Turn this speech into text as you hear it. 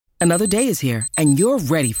Another day is here, and you're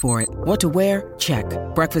ready for it. What to wear? Check.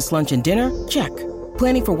 Breakfast, lunch, and dinner? Check.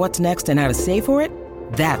 Planning for what's next and how to save for it?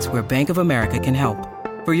 That's where Bank of America can help.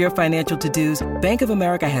 For your financial to-dos, Bank of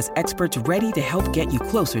America has experts ready to help get you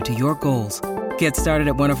closer to your goals. Get started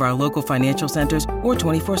at one of our local financial centers or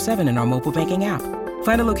 24/7 in our mobile banking app.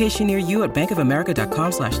 Find a location near you at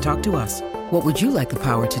bankofamerica.com/talktous. What would you like the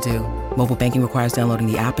power to do? Mobile banking requires downloading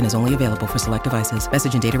the app and is only available for select devices.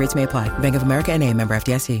 Message and data rates may apply. Bank of America N.A., member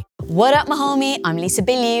FDIC. What up, my homie? I'm Lisa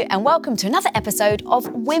Billiou, and welcome to another episode of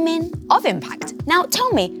Women of Impact. Now,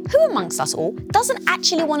 tell me, who amongst us all doesn't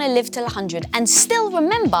actually want to live till 100 and still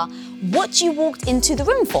remember what you walked into the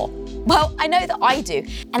room for? Well, I know that I do.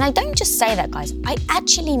 And I don't just say that, guys. I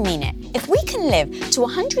actually mean it. If we can live to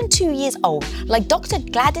 102 years old, like Dr.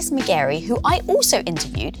 Gladys McGarry, who I also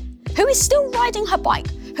interviewed, who is still riding her bike,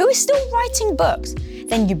 who is still writing books,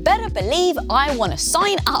 then you better believe I want to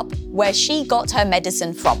sign up where she got her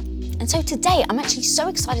medicine from. And so today, I'm actually so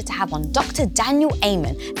excited to have on Dr. Daniel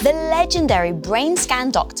Amen, the legendary brain scan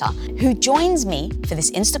doctor, who joins me for this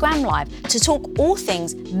Instagram Live to talk all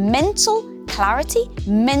things mental clarity,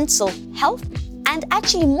 mental health, and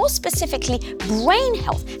actually more specifically, brain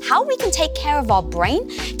health, how we can take care of our brain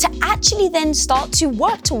to actually then start to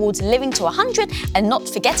work towards living to 100 and not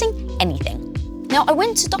forgetting anything. Now, I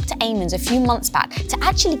went to Dr. Amen's a few months back to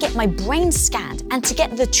actually get my brain scanned and to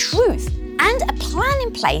get the truth and a plan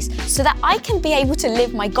in place so that I can be able to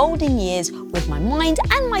live my golden years with my mind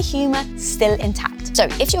and my humor still intact. So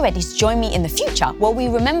if you're ready to join me in the future where we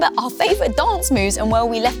remember our favorite dance moves and where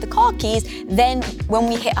we left the car keys, then when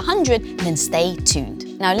we hit 100, then stay tuned.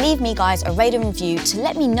 Now leave me, guys, a rate and review to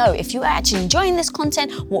let me know if you are actually enjoying this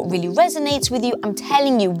content, what really resonates with you. I'm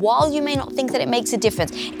telling you, while you may not think that it makes a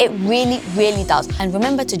difference, it really, really does. And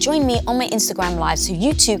remember to join me on my Instagram Live so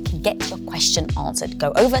you too can get your question answered.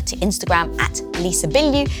 Go over to Instagram at Lisa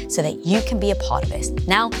Billiou so that you can be a part of this.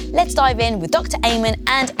 Now, let's dive in with Dr. Amen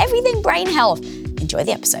and everything brain health. Enjoy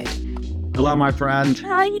the episode. Hello, my friend.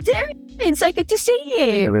 How are you doing? It's so good to see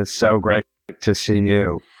you. It is so great to see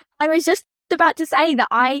you. I was just about to say that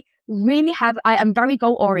I am very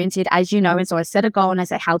goal oriented, as you know. And so I set a goal and I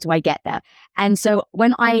said, how do I get there? And so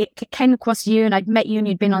when I came across you and I'd met you and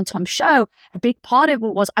you'd been on Tom's show, a big part of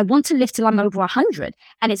it was I want to live till I'm over 100.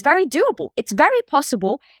 And it's very doable. It's very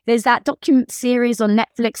possible. There's that document series on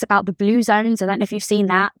Netflix about the blue zones. I don't know if you've seen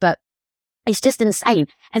that, but it's just insane.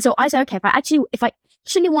 And so I said, okay, if I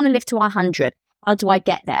actually want to live to 100, how do I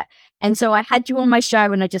get there? And so I had you on my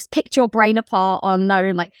show and I just picked your brain apart on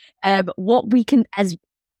knowing what we can as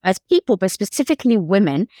people, but specifically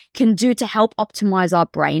women, can do to help optimize our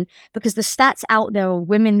brain, because the stats out there of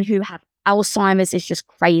women who have Alzheimer's is just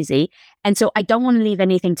crazy. And so I don't want to leave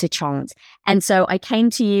anything to chance. And so I came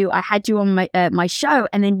to you, I had you on my show,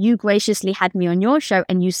 and then you graciously had me on your show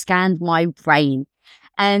and you scanned my brain.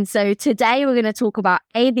 And so today we're going to talk about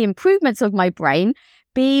A, the improvements of my brain,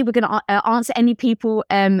 B, we're going to answer any people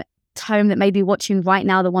at home that may be watching right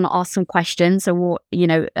now that want to ask some questions. So we'll,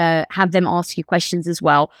 have them ask you questions as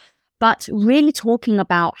well. But really talking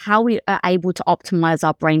about how we are able to optimize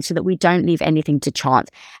our brain so that we don't leave anything to chance.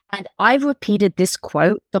 And I've repeated this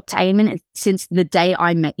quote, Dr. Amen, since the day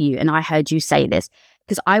I met you and I heard you say this,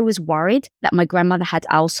 because I was worried that my grandmother had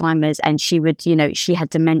Alzheimer's and she would, she had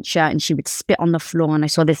dementia and she would spit on the floor. And I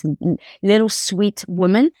saw this little sweet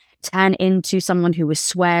woman turn into someone who was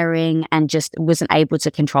swearing and just wasn't able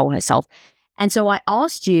to control herself. And so I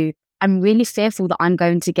asked you, I'm really fearful that I'm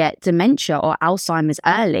going to get dementia or Alzheimer's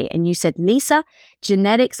early. And you said, Lisa,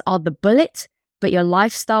 genetics are the bullet, but your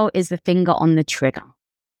lifestyle is the finger on the trigger.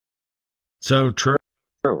 So true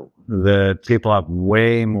that people have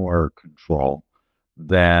way more control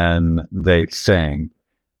than they think.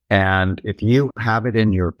 And if you have it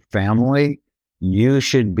in your family, you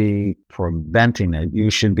should be preventing it. You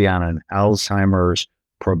should be on an Alzheimer's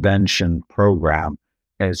prevention program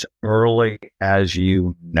as early as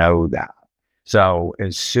you know that. So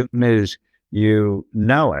as soon as you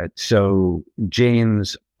know it, so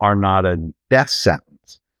genes are not a death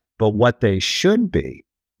sentence, but what they should be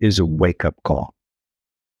is a wake-up call.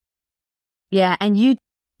 Yeah, and you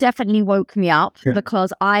definitely woke me up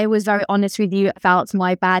because I was very honest with you about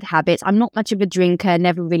my bad habits. I'm not much of a drinker,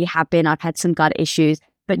 never really have been. I've had some gut issues.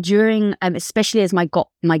 But during, especially as my gut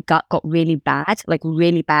got really bad, like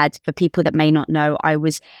really bad, for people that may not know, I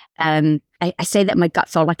was, I say that my gut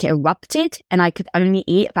felt like it erupted and I could only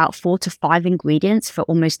eat about 4 to 5 ingredients for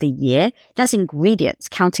almost a year. That's ingredients,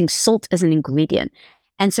 counting salt as an ingredient.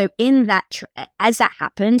 And so in that, as that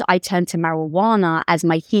happened, I turned to marijuana as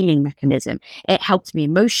my healing mechanism. It helped me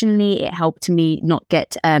emotionally. It helped me not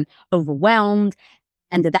get overwhelmed.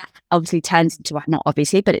 And that obviously turns into not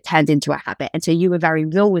obviously, but it turns into a habit. And so you were very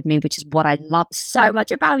real with me, which is what I love so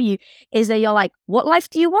much about you, is that you're like, what life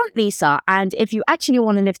do you want, Lisa? And if you actually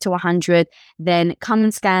want to live to 100, then come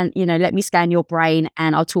and scan, let me scan your brain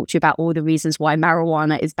and I'll talk to you about all the reasons why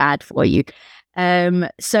marijuana is bad for you.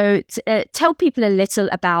 So tell people a little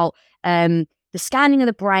about the scanning of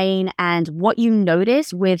the brain and what you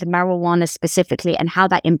notice with marijuana specifically and how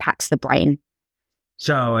that impacts the brain.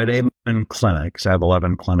 So at 11 clinics, I have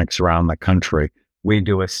 11 clinics around the country, we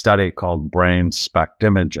do a study called brain SPECT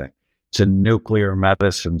imaging. It's a nuclear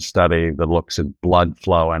medicine study that looks at blood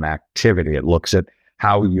flow and activity. It looks at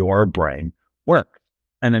how your brain works.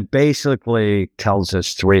 And it basically tells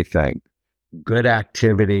us three things: good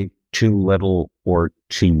activity, too little, or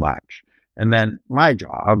too much. And then our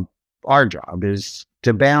job is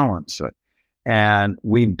to balance it. And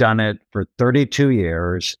we've done it for 32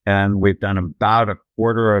 years, and we've done about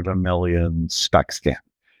 250,000 SPECT scans.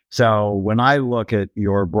 So when I look at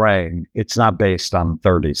your brain, it's not based on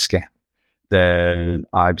 30 scans that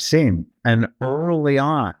I've seen. And early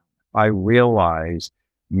on, I realized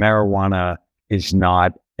marijuana is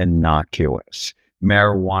not innocuous.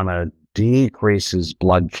 Marijuana decreases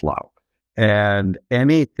blood flow. And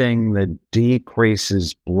anything that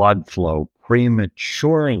decreases blood flow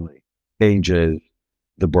prematurely ages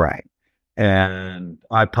the brain. And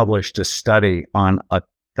I published a study on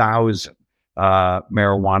 1,000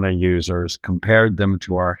 marijuana users, compared them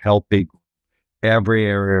to our healthy group. Every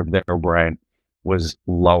area of their brain was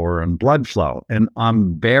lower in blood flow. And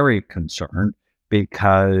I'm very concerned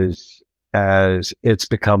because as it's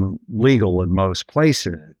become legal in most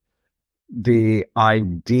places, the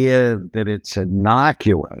idea that it's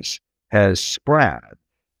innocuous has spread.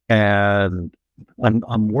 And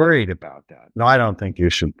I'm worried about that. No, I don't think you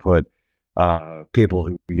should put people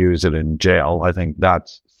who use it in jail. I think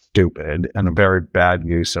that's stupid and a very bad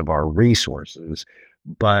use of our resources.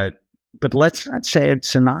 But let's not say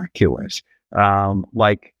it's innocuous.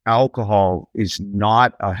 Like alcohol is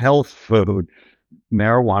not a health food.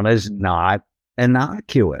 Marijuana is not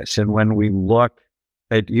innocuous. And when we look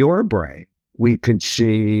at your brain, we could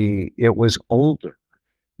see it was older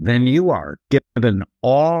than you are, given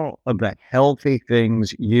all of the healthy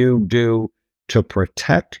things you do to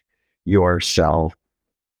protect yourself.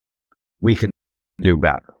 We can do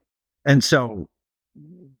better. And so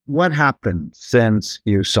what happened since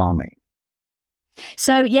you saw me?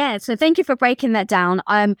 So thank you for breaking that down.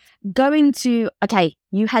 I'm going to,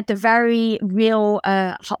 you had the very real,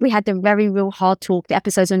 we had the very real hard talk, the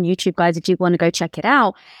episodes on YouTube, guys, if you want to go check it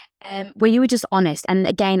out, where you were just honest. And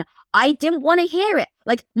again, I didn't want to hear it.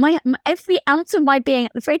 Like my every ounce of my being,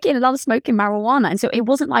 freaking love smoking marijuana. And so it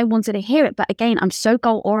wasn't like I wanted to hear it. But again, I'm so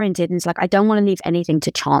goal oriented. And it's like, I don't want to leave anything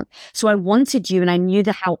to chance. So I wanted you, and I knew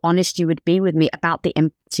how honest you would be with me about the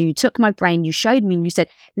impact. So you took my brain, you showed me, and you said,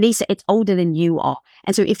 Lisa, it's older than you are.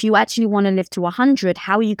 And so if you actually want to live to 100,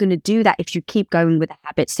 how are you going to do that if you keep going with the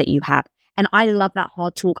habits that you have? And I love that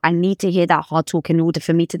hard talk. I need to hear that hard talk in order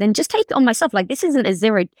for me to then just take it on myself. Like this is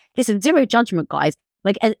zero judgment, guys.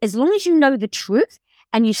 Like as long as you know the truth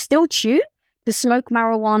and you still choose to smoke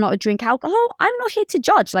marijuana or drink alcohol, I'm not here to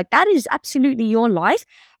judge. Like that is absolutely your life.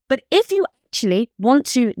 But if you actually want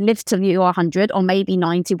to live till you're 100 or maybe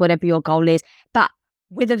 90, whatever your goal is, but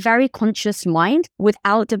with a very conscious mind,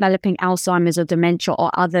 without developing Alzheimer's or dementia or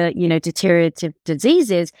other, deteriorative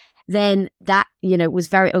diseases, then that,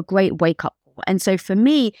 was a great wake up. And so for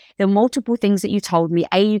me, there are multiple things that you told me.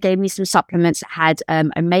 You gave me some supplements that had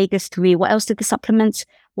omega-3. What else did the supplements?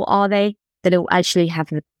 What are they? That will actually have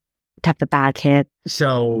the bag here.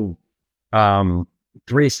 So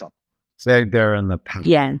 3 supplements. They're in the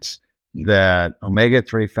packets. That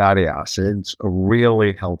omega-3 fatty acids, a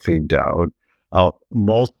really healthy dose,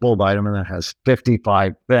 multiple vitamin that has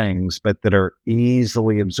 55 things, but that are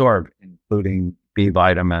easily absorbed, including B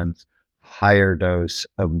vitamins, higher dose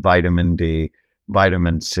of vitamin D,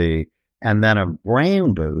 vitamin C, and then a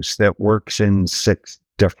brain boost that works in 6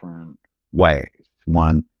 different ways.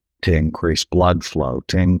 1, to increase blood flow,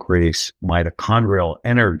 to increase mitochondrial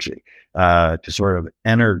energy, to sort of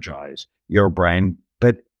energize your brain,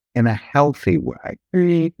 but in a healthy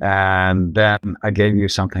way. And then I gave you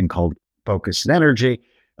something called focused energy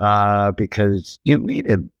because you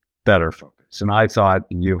needed better focus. And I thought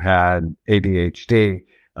you had ADHD,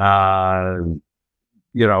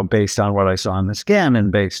 based on what I saw in the scan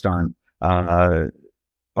and based on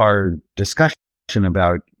our discussion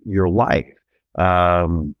about your life.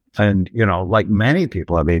 And, like many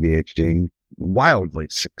people have ADHD, wildly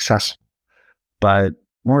successful, but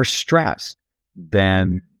more stressed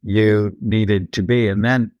than you needed to be. And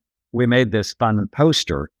then we made this fun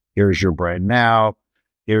poster. Here's your brain now.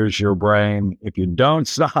 here's your brain. If you don't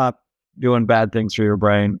stop doing bad things for your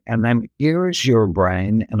brain, and then here's your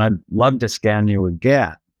brain, and I'd love to scan you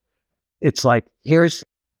again. It's like, here's the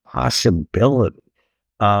possibility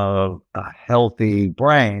of a healthy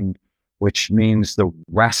brain, which means the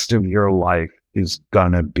rest of your life is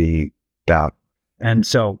going to be better. And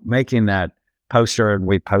so making that poster, and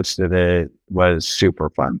we posted it, was super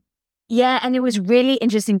fun. Yeah, and it was really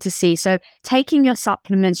interesting to see. So taking your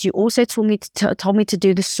supplements, you also told me to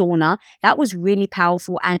do the sauna. That was really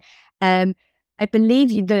powerful. And I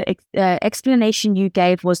believe the explanation you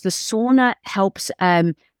gave was the sauna helps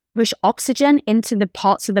push oxygen into the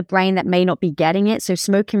parts of the brain that may not be getting it. So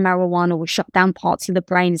smoking marijuana will shut down parts of the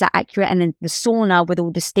brain. Is that accurate? And then the sauna, with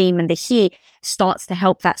all the steam and the heat, starts to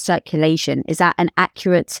help that circulation. Is that an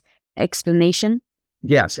accurate explanation?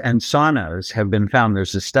 Yes, and saunas have been found.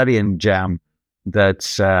 There's a study in JAM that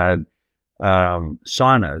said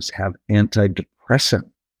saunas have antidepressant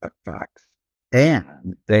effects,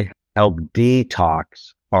 and they help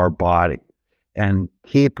detox our body. And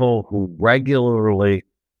people who regularly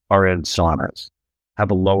are in saunas have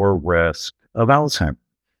a lower risk of Alzheimer's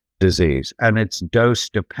disease. And it's dose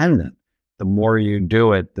dependent. The more you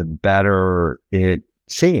do it, the better it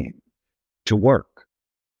seems to work.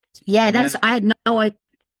 Yeah, I had no idea.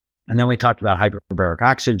 And then we talked about hyperbaric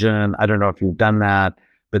oxygen. I don't know if you've done that,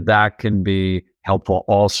 but that can be helpful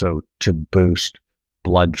also to boost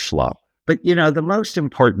blood flow. But, the most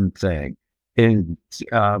important thing is,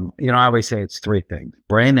 I always say it's three things.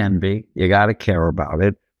 Brain envy, you got to care about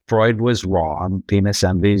it. Freud was wrong. Penis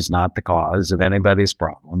envy is not the cause of anybody's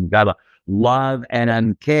problem. You got to love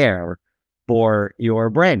and care for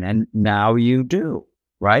your brain. And now you do,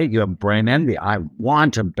 right? You have brain envy. I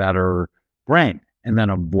want a better brain. And then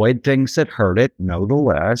avoid things that hurt it. Know the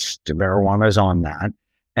list. Marijuana's on that.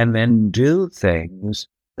 And then do things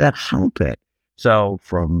that help it. So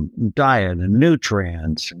from diet and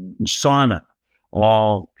nutrients and sauna,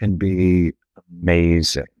 all can be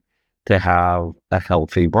amazing to have a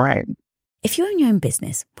healthy brain. If you own your own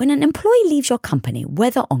business, when an employee leaves your company,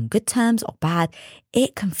 whether on good terms or bad,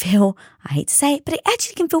 it can feel, I hate to say it, but it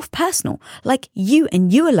actually can feel personal, like you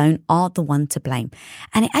and you alone are the one to blame.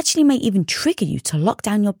 And it actually may even trigger you to lock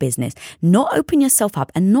down your business, not open yourself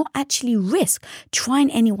up, and not actually risk trying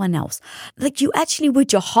anyone else. Like you actually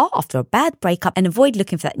would your heart after a bad breakup and avoid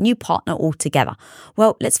looking for that new partner altogether.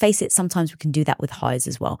 Well, let's face it, sometimes we can do that with hires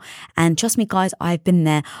as well. And trust me, guys, I've been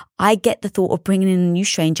there. I get the thought of bringing in a new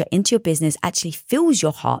stranger into your business actually fills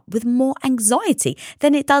your heart with more anxiety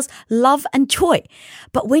than it does love and joy.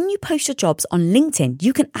 But when you post your jobs on LinkedIn,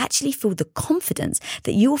 you can actually feel the confidence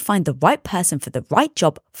that you will find the right person for the right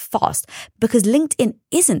job fast, because LinkedIn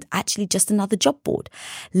isn't actually just another job board.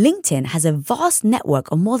 LinkedIn has a vast network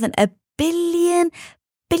of more than a billion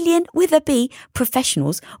with a B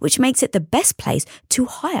professionals, which makes it the best place to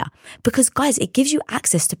hire. Because guys, it gives you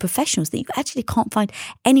access to professionals that you actually can't find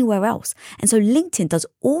anywhere else. And so LinkedIn does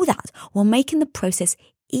all that while making the process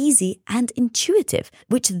easy and intuitive,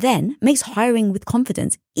 which then makes hiring with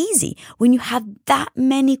confidence easy when you have that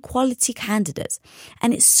many quality candidates.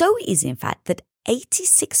 And it's so easy, in fact, that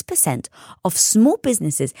 86% of small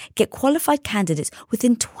businesses get qualified candidates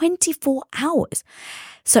within 24 hours.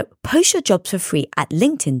 So post your jobs for free at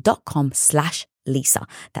linkedin.com/Lisa.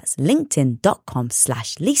 That's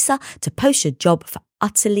linkedin.com/Lisa to post your job for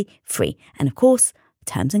utterly free. And of course,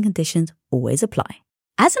 terms and conditions always apply.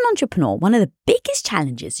 As an entrepreneur, one of the biggest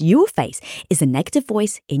challenges you will face is the negative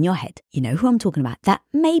voice in your head. You know who I'm talking about, that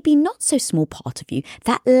maybe not so small part of you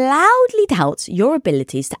that loudly doubts your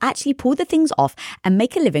abilities to actually pull the things off and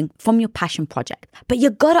make a living from your passion project. But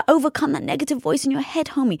you gotta overcome that negative voice in your head,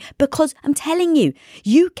 homie, because I'm telling you,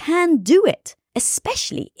 you can do it.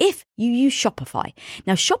 Especially if you use Shopify.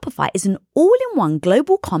 Now, Shopify is an all-in-one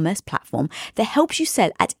global commerce platform that helps you sell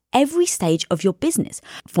at every stage of your business.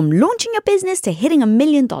 From launching your business to hitting $1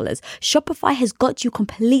 million, Shopify has got you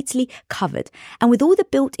completely covered. And with all the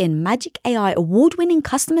built-in Magic AI award-winning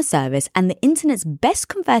customer service and the internet's best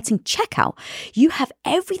converting checkout, you have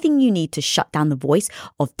everything you need to shut down the voice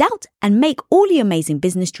of doubt and make all your amazing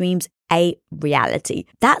business dreams a reality.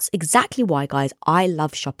 That's exactly why, guys, I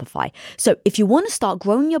love Shopify. So if you want to start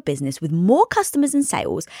growing your business with more customers and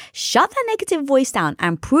sales, shut that negative voice down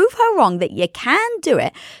and prove her wrong that you can do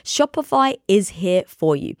it, Shopify is here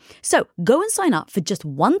for you. So go and sign up for just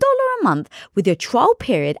 $1 a month with your trial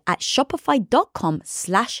period at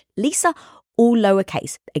shopify.com/Lisa, all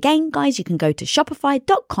lowercase. Again, guys, you can go to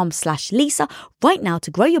shopify.com/Lisa right now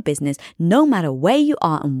to grow your business no matter where you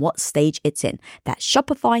are and what stage it's in. That's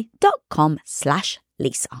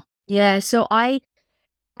shopify.com/Lisa. Yeah, so I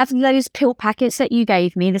have those pill packets that you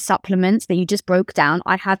gave me, the supplements that you just broke down.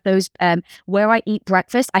 I have those where I eat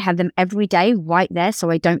breakfast. I have them every day right there so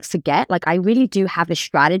I don't forget. Like, I really do have a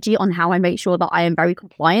strategy on how I make sure that I am very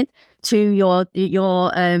compliant to your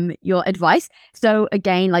advice. So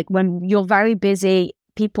again, like, when you're very busy,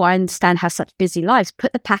 people, I understand, have such busy lives,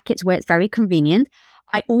 put the packets where it's very convenient.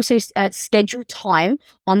 I also schedule time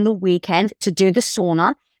on the weekend to do the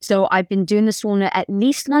sauna. So I've been doing the sauna at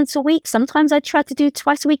least once a week. Sometimes I try to do it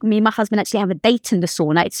twice a week. Me and my husband actually have a date in the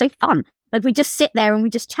sauna. It's so fun. Like, we just sit there and we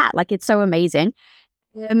just chat. Like, it's so amazing.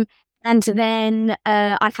 And then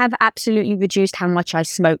I have absolutely reduced how much I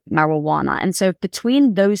smoke marijuana. And so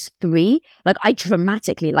between those three, like, I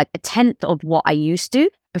dramatically, like, 1/10 of what I used to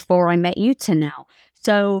before I met you to now.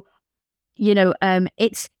 So,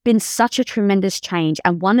 it's been such a tremendous change.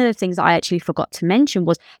 And one of the things I actually forgot to mention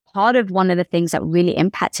was part of one of the things that really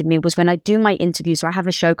impacted me was when I do my interviews. So I have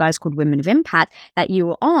a show, guys, called Women of Impact that you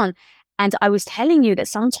were on. And I was telling you that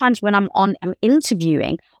sometimes when I'm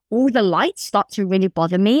interviewing, all the lights start to really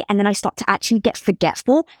bother me. And then I start to actually get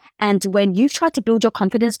forgetful. And when you try to build your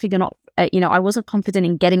confidence, because you're not, I wasn't confident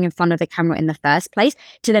in getting in front of the camera in the first place,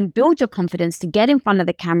 to then build your confidence to get in front of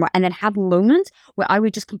the camera and then have moments where I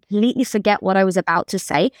would just completely forget what I was about to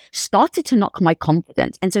say, started to knock my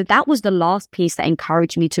confidence. And so that was the last piece that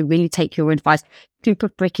encouraged me to really take your advice super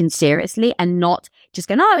freaking seriously and not just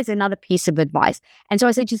go, no, it's another piece of advice. And so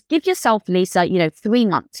I said, just give yourself, Lisa, 3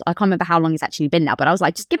 months. I can't remember how long it's actually been now, but I was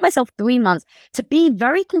like, just give myself 3 months to be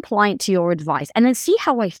very compliant to your advice and then see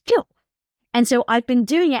how I feel. And so I've been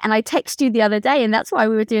doing it, and I texted you the other day, and that's why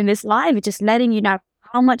we were doing this live, just letting you know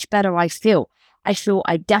how much better I feel. I feel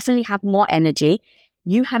I definitely have more energy.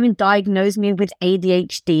 You having diagnosed me with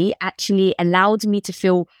ADHD actually allowed me to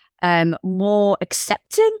feel more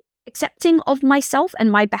accepting of myself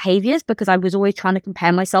and my behaviors, because I was always trying to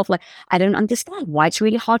compare myself. Like, I don't understand why it's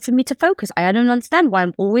really hard for me to focus. I don't understand why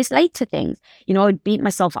I'm always late to things. I would beat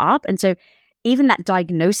myself up. And so even that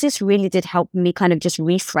diagnosis really did help me kind of just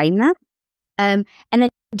reframe that. And then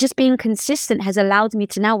just being consistent has allowed me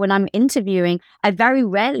to now, when I'm interviewing, I very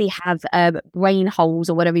rarely have brain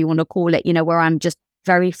holes or whatever you want to call it, where I'm just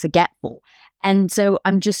very forgetful. And so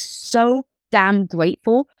I'm just so damn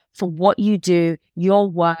grateful for what you do, your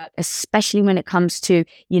work, especially when it comes to,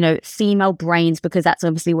 female brains, because that's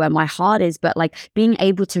obviously where my heart is. But like, being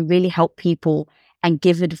able to really help people and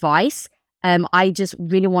give advice, I just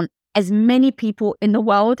really want as many people in the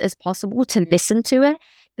world as possible to listen to it.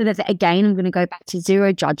 So that, again, I'm going to go back to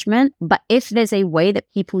zero judgment. But if there's a way that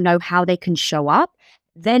people know how they can show up,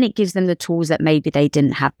 then it gives them the tools that maybe they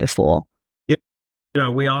didn't have before.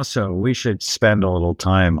 We should spend a little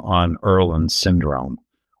time on Irlen syndrome,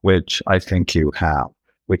 which I think you have,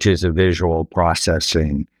 which is a visual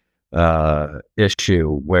processing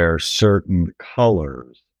issue where certain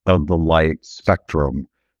colors of the light spectrum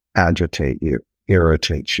agitate you,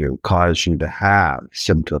 irritate you, cause you to have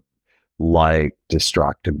symptoms like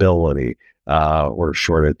distractibility or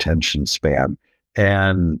short attention span.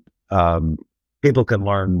 And people can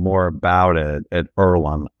learn more about it at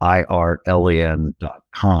Irlen, IRLEN.com.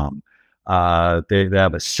 They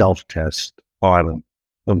have a self-test on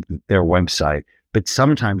their website, but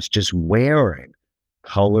sometimes just wearing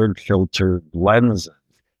colored filtered lenses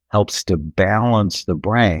helps to balance the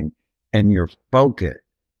brain, and your focus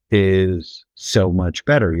is so much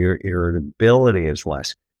better. Your irritability is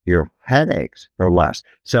less. Your headaches are less.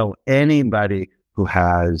 So anybody who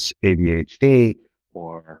has ADHD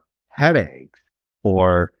or headaches,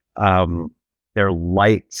 or they're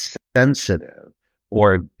light sensitive,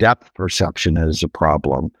 or depth perception is a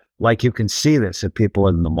problem. Like, you can see this at people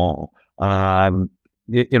in the mall.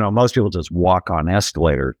 Most people just walk on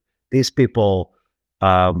escalators. These people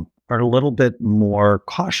are a little bit more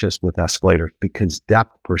cautious with escalators because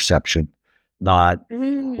depth perception not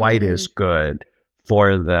quite as good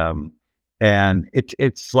for them. And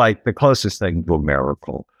it's like the closest thing to a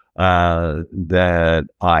miracle that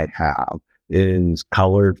I have is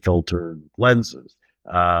colored filtered lenses.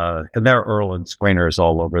 And there are Irlen screeners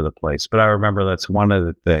all over the place. But I remember that's one of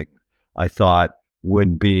the things I thought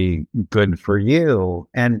would be good for you.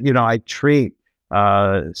 And, I treat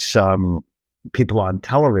some people on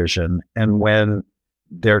television, and when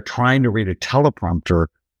they're trying to read a teleprompter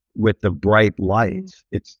with the bright lights,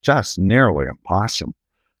 it's just nearly impossible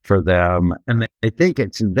for them. And they think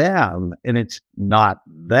it's them, and it's not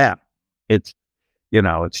them. It's,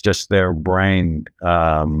 it's just their brain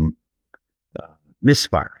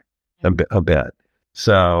misfiring a bit.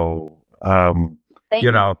 So,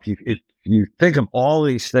 if you think of all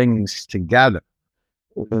these things together,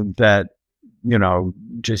 that,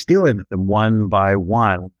 just dealing with them one by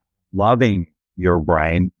one, loving your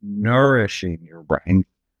brain, nourishing your brain,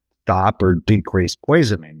 stop or decrease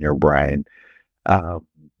poisoning your brain, uh,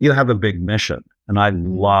 you have a big mission. And I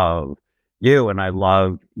love you and I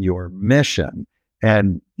love your mission.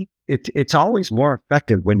 And it's always more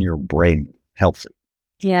effective when your brain is healthy.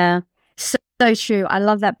 Yeah, so true. I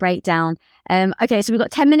love that breakdown. Okay, so we've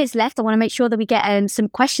got 10 minutes left. I want to make sure that we get some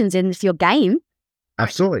questions in for your game.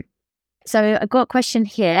 Absolutely. So I've got a question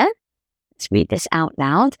here. Let's read this out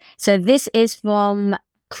loud. So this is from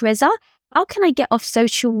Kriza. How can I get off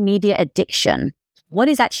social media addiction? What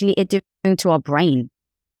is actually it doing to our brain?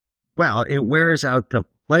 Well, it wears out the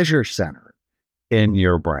pleasure center in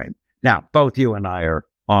your brain. Now, both you and I are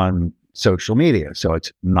on social media, so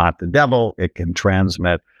it's not the devil. It can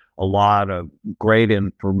transmit a lot of great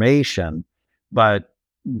information, but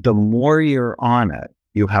the more you're on it,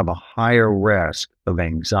 you have a higher risk of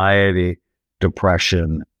anxiety,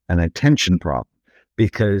 depression, and attention problems.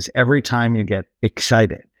 Because every time you get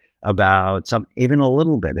excited about something, even a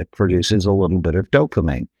little bit, it produces a little bit of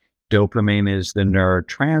dopamine. Dopamine is the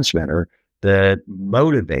neurotransmitter that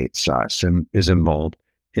motivates us and is involved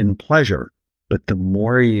in pleasure. But the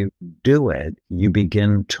more you do it, you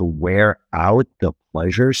begin to wear out the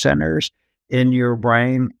pleasure centers in your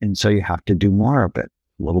brain. And so you have to do more of it,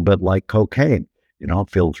 a little bit like cocaine. It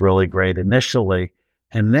feels really great initially.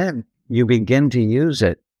 And then you begin to use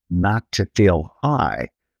it not to feel high,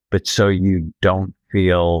 but so you don't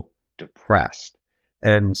feel depressed.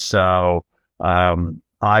 And so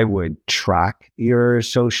I would track your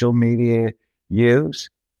social media use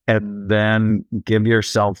and then give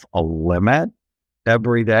yourself a limit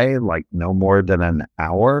every day, like no more than an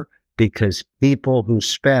hour, because people who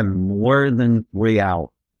spend more than 3 hours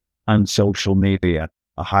on social media,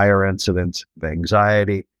 a higher incidence of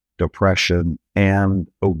anxiety, depression, and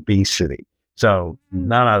obesity. So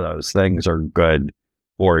none of those things are good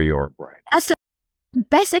for your brain. That's the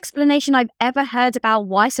best explanation I've ever heard about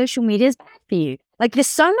why social media is bad for you. Like, there's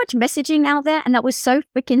so much messaging out there, and that was so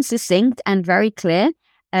freaking succinct and very clear.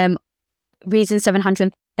 Reason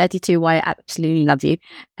 732 why I absolutely love you.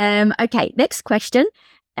 Okay, next question.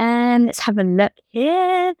 Let's have a look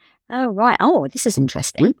here. All right. Oh, this is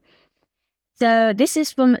interesting. So this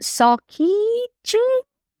is from Sarkiji.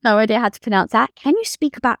 No idea how to pronounce that. Can you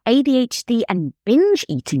speak about ADHD and binge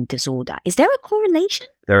eating disorder? Is there a correlation?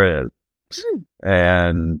 There is.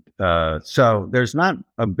 And so there's not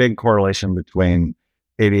a big correlation between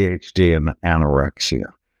ADHD and anorexia,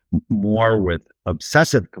 more with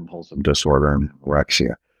obsessive compulsive disorder and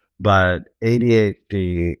anorexia. But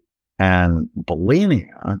ADHD and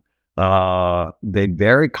bulimia, they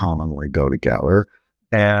very commonly go together,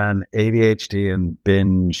 and ADHD and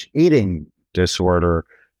binge eating disorder,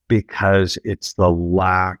 because it's the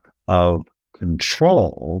lack of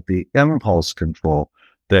control, the impulse control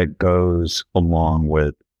that goes along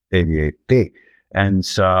with ADHD. And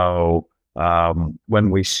so when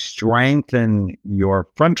we strengthen your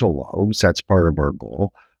frontal lobes, that's part of our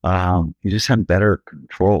goal, you just have better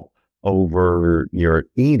control over your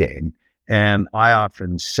eating. And I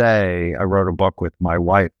often say, I wrote a book with my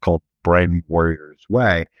wife called Brain Warrior's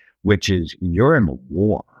Way, which is you're in a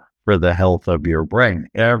war for the health of your brain.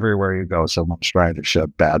 Everywhere you go, someone's trying to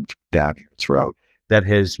shove bad down your throat that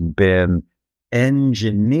has been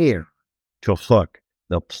engineered to hook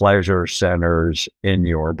the pleasure centers in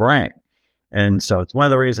your brain. And so it's one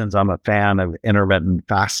of the reasons I'm a fan of intermittent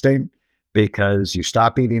fasting, because you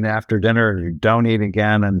stop eating after dinner and you don't eat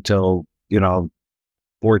again until,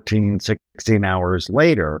 14, 16 hours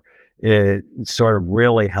later. It sort of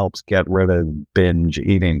really helps get rid of binge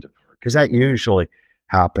eating, because that usually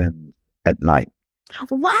happens at night.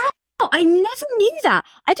 Wow. I never knew that.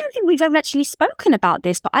 I don't think we've ever actually spoken about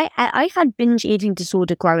this, but I had binge eating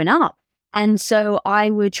disorder growing up. And so I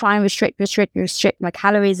would try and restrict my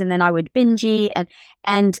calories, and then I would binge eat.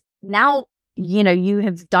 And now, you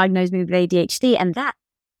have diagnosed me with ADHD, and that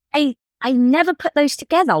I never put those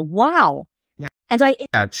together. Wow. Yeah. And I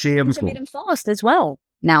intermittent fast as well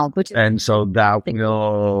now. And so that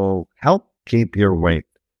will help keep your weight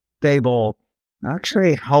stable.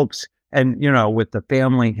 Actually helps. And, with the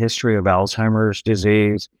family history of Alzheimer's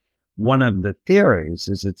disease, one of the theories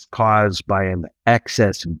is it's caused by an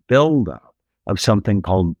excess buildup of something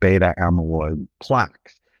called beta amyloid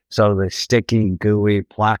plaques. So the sticky, gooey,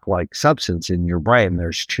 plaque-like substance in your brain,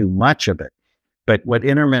 there's too much of it. But what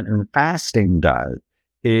intermittent fasting does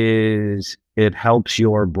is it helps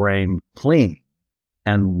your brain clean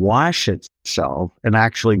and wash itself and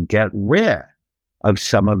actually get rid of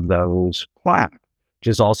some of those plaques, which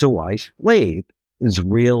is also why sleep is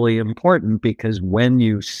really important, because when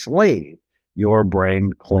you sleep, your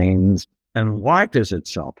brain cleans and watches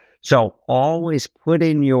itself. So always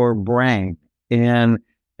putting your brain in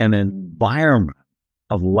an environment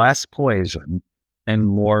of less poison and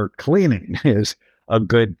more cleaning is a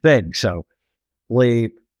good thing. So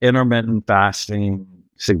sleep, intermittent fasting,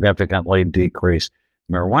 significantly decrease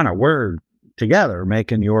marijuana. We're together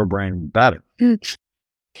making your brain better.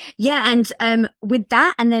 Yeah, and with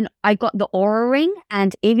that, and then I got the Aura Ring,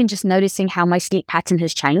 and even just noticing how my sleep pattern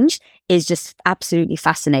has changed is just absolutely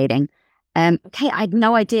fascinating. Okay, I had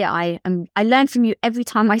no idea. I learn from you every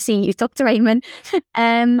time I see you, Dr. Raymond.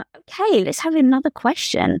 Okay, let's have another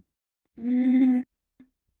question.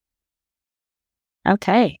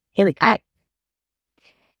 Okay, here we go.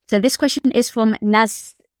 So this question is from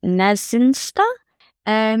Nazinsta.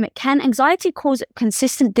 Can anxiety cause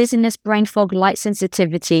consistent dizziness, brain fog, light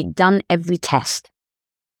sensitivity? Done every test.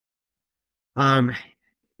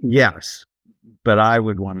 Yes, but I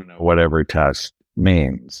would want to know what every test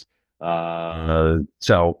means.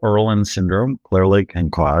 So Irlen syndrome clearly can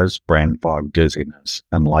cause brain fog, dizziness,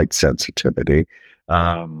 and light sensitivity.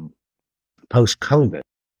 Post-COVID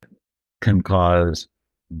can cause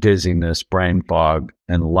dizziness, brain fog,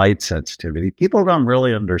 and light sensitivity. People don't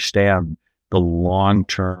really understand the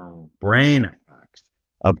long-term brain effects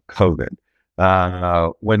of COVID.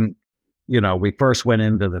 When we first went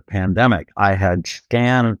into the pandemic, I had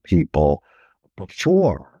scanned people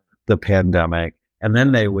before the pandemic, and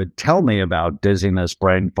then they would tell me about dizziness,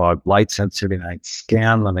 brain fog, light sensitivity, and I'd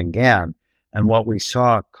scan them again. And what we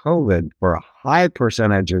saw COVID for a high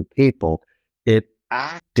percentage of people, it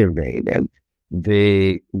activated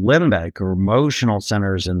the limbic or emotional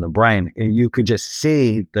centers in the brain. And you could just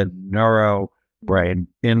see the neuro brain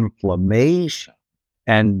inflammation,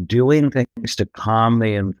 and doing things to calm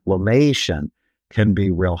the inflammation can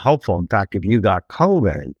be real helpful. In fact, if you got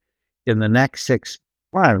COVID, in the next 6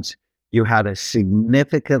 months, you had a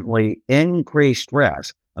significantly increased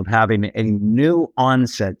risk of having a new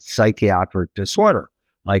onset psychiatric disorder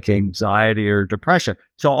like anxiety or depression.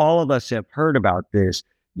 So all of us have heard about this,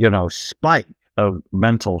 spike of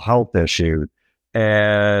mental health issues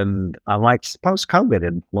and like post-COVID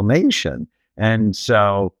inflammation. And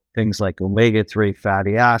so things like omega-3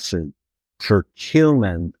 fatty acid,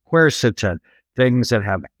 curcumin, quercetin, things that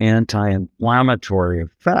have anti-inflammatory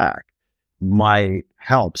effect might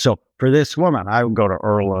help. So for this woman, I would go to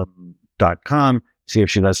Irlen.com, see if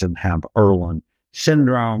she doesn't have Irlen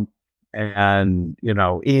syndrome, and,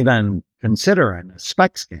 even considering a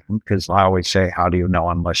SPECT scan, because I always say, how do you know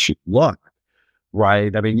unless you look,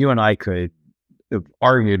 right? I mean, you and I could have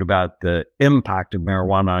argued about the impact of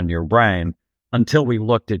marijuana on your brain until we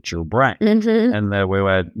looked at your brain. Mm-hmm. And then we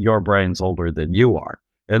went, your brain's older than you are.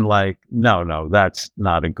 And no, that's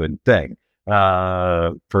not a good thing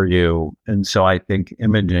for you. And so I think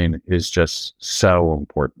imaging is just so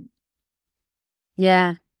important.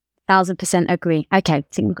 Yeah, 1,000% agree. Okay, I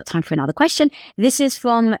think we've got time for another question. This is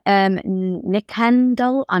from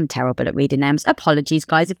Nikandal. I'm terrible at reading names. Apologies,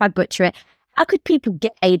 guys, if I butcher it. How could people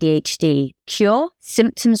get ADHD? Cure?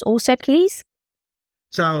 Symptoms also, please?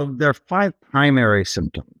 So there are 5 primary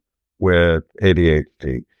symptoms with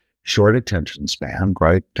ADHD. Short attention span,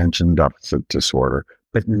 right? Attention deficit disorder,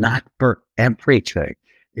 but not for everything.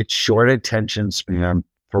 It's short attention span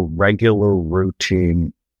for regular,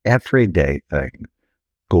 routine, everyday things.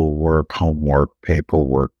 Schoolwork, homework,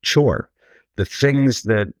 paperwork, chore. The things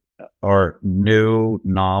that are new,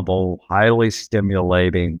 novel, highly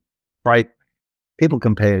stimulating, right? People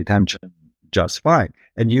can pay attention just fine.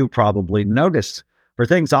 And you probably notice for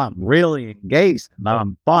things I'm really engaged in,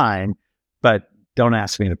 I'm fine, but don't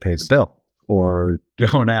ask me to pay the bill or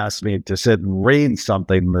don't ask me to sit and read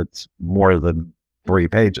something that's more than 3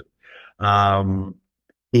 pages.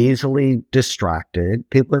 Easily distracted.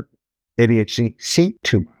 People with ADHD see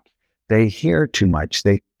too much. They hear too much.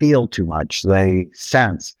 They feel too much. They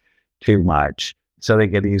sense too much. So they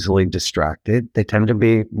get easily distracted. They tend to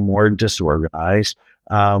be more disorganized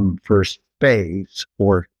for space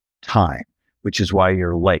or time, which is why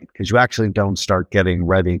you're late, because you actually don't start getting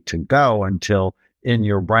ready to go until in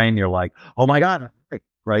your brain you're like, oh my God,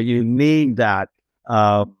 right? You need that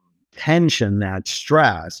tension, that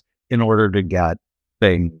stress in order to get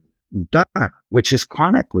things done, which is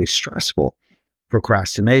chronically stressful.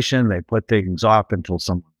 Procrastination, they put things off until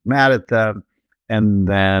someone's mad at them, and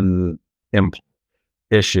then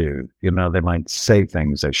issue, they might say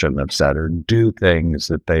things they shouldn't have said or do things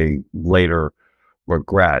that they later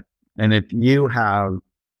regret. And if you have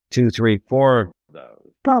 2, 3, 4 of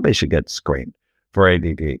those, probably should get screened for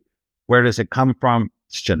ADD. Where does it come from?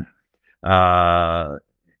 It's genetic.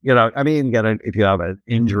 If you have an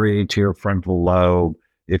injury to your frontal lobe,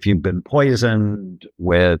 if you've been poisoned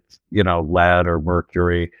with, lead or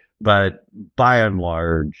mercury, but by and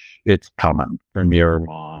large, it's coming from your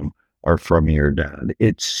mom or from your dad.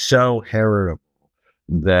 It's so heritable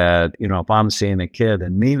that, if I'm seeing a kid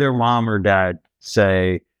and neither mom or dad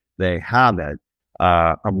say they have it,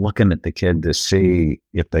 I'm looking at the kid to see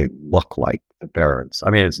if they look like the parents.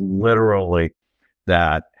 I mean, it's literally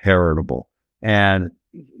that heritable. And,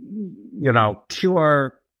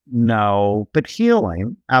 cure, no, but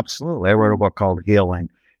healing, absolutely. I wrote a book called Healing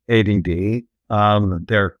ADD.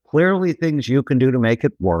 There are clearly things you can do to make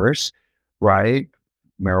it worse, right?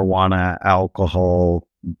 Marijuana, alcohol,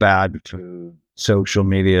 bad food, social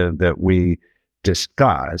media that we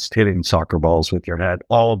discussed, hitting soccer balls with your head,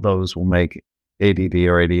 all of those will make ADD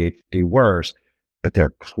or ADHD worse. But there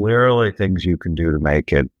are clearly things you can do to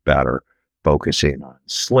make it better. Focusing on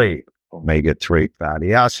sleep, omega-3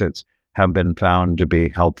 fatty acids have been found to be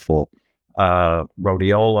helpful.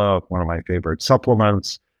 Rhodiola, one of my favorite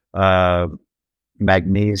supplements,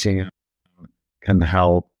 magnesium can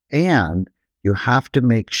help. And you have to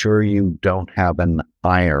make sure you don't have an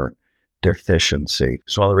iron deficiency.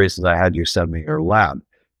 So one of the reasons I had you send me your lab,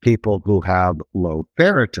 people who have low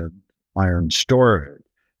ferritin, iron storage,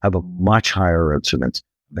 have a much higher incidence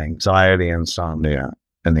of anxiety, insomnia,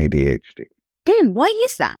 and ADHD. Why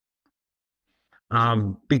is that?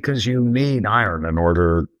 Because you need iron in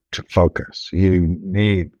order to focus.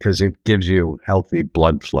 Because it gives you healthy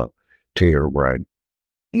blood flow to your brain.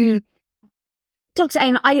 Dr.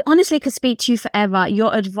 Aim, I honestly could speak to you forever.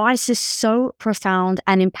 Your advice is so profound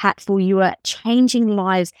and impactful. You are changing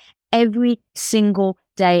lives every single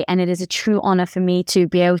day. And it is a true honor for me to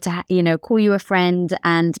be able to, call you a friend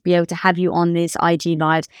and be able to have you on this IG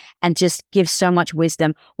Lives and just give so much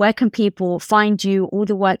wisdom. Where can people find you, all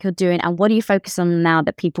the work you're doing, and what do you focus on now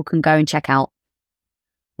that people can go and check out?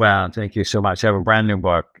 Well, thank you so much. I have a brand new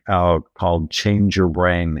book called Change Your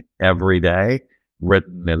Brain Every Day,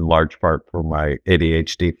 written in large part for my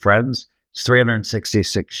ADHD friends. It's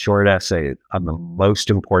 366 short essays on the most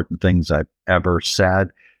important things I've ever said.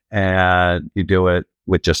 And you do it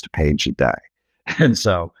with just a page a day. And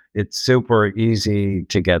so it's super easy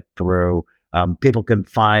to get through. People can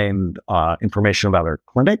find information about our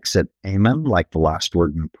clinics at Amen, like the last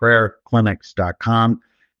word in prayer, clinics.com,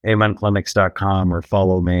 amenclinics.com, or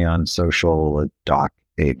follow me on social at Doc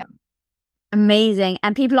Amen. Amazing.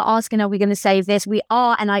 And people are asking, are we going to save this? We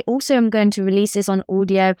are. And I also am going to release this on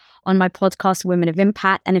audio on my podcast, Women of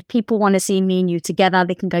Impact. And if people want to see me and you together,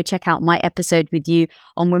 they can go check out my episode with you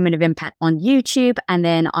on Women of Impact on YouTube. And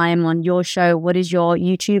then I am on your show. What is your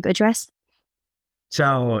YouTube address?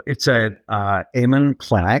 So it's at Amen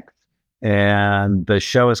Clinic. And the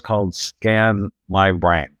show is called Scan My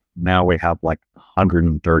Brain. Now we have like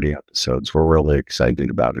 130 episodes. We're really excited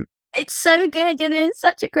about it. It's so good. You're doing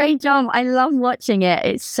such a great job. I love watching it.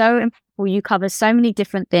 It's so impactful. You cover so many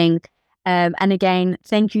different things. And again,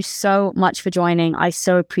 thank you so much for joining. I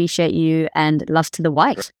so appreciate you, and love to the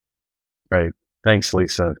white. Great. Thanks,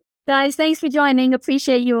 Lisa. Guys, thanks for joining.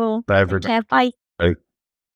 Appreciate you all. Bye, Take care. Bye. Bye.